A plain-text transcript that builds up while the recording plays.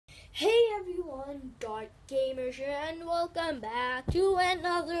Hey everyone, Dark Gamers here, and welcome back to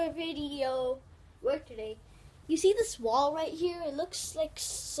another video. Where today, you see this wall right here? It looks like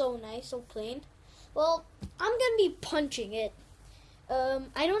so nice, so plain. Well, I'm gonna be punching it.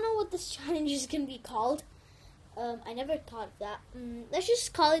 I don't know what this challenge is gonna be called. I never thought of that. Let's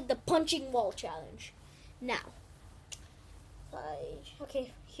just call it the punching wall challenge. Now,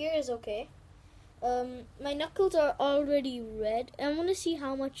 okay, here is okay. My knuckles are already red. I want to see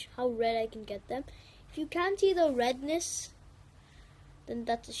how red I can get them. If you can't see the redness, then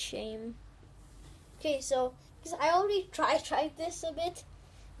that's a shame. Okay, so because I already tried this a bit,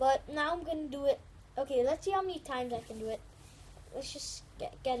 but now I'm gonna do it. Okay, let's see how many times I can do it. Let's just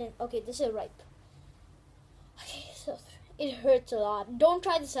get in. Okay, this is ripe. Okay, so it hurts a lot. Don't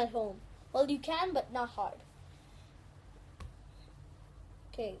try this at home. Well, you can, but not hard.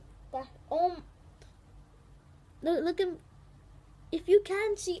 Okay, that Look at, if you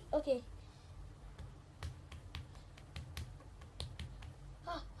can see, okay.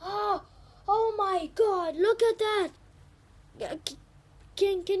 Oh my God! Look at that.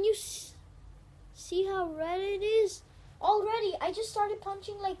 Can you see how red it is already? I just started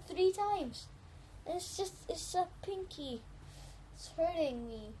punching like 3 times. And it's a pinky. It's hurting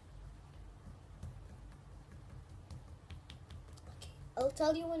me. Okay, I'll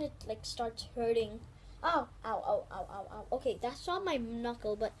tell you when it like starts hurting. Ow, ow, ow, ow, ow, ow. Okay, that's not my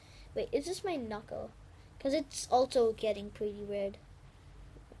knuckle, but wait, is this my knuckle? Because it's also getting pretty red.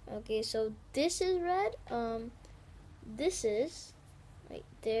 Okay, so this is red. This is right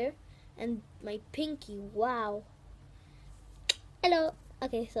there. And my pinky, wow. Hello.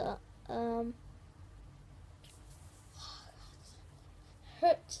 Okay, so,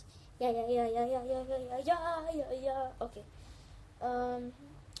 hurts. Yeah. Okay.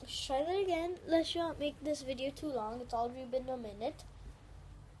 Let's try that again. Let's not make this video too long. It's already been a minute.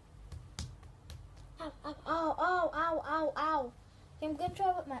 Ow, ow, ow, ow, ow, ow, ow. Okay, I'm gonna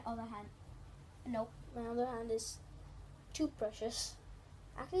try with my other hand. Nope, my other hand is too precious.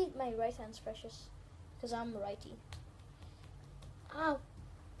 Actually, my right hand's precious because I'm a righty. Ow.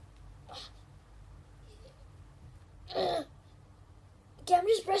 Okay, I'm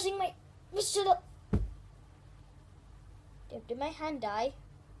just pressing my wrist to the... Did my hand die?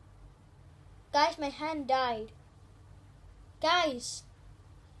 Guys, my hand died. Guys.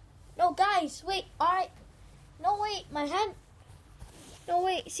 No, guys, wait, alright. No, wait, my hand... No,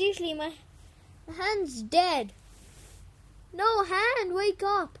 wait, seriously, my hand's dead. No, hand, wake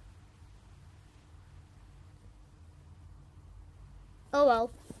up. Oh,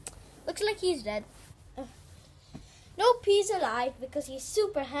 well. Looks like he's dead. Nope, he's alive because he's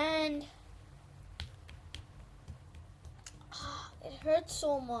super hand. It hurts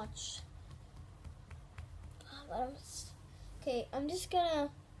so much. Okay, I'm just gonna...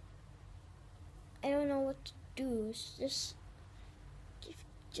 I don't know what to do. Just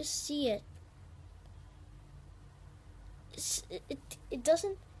see it. It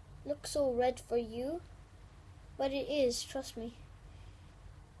doesn't look so red for you, but it is. Trust me.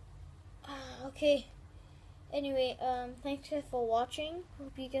 Okay. Anyway, thanks for watching.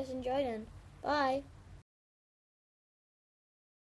 Hope you guys enjoyed, and bye.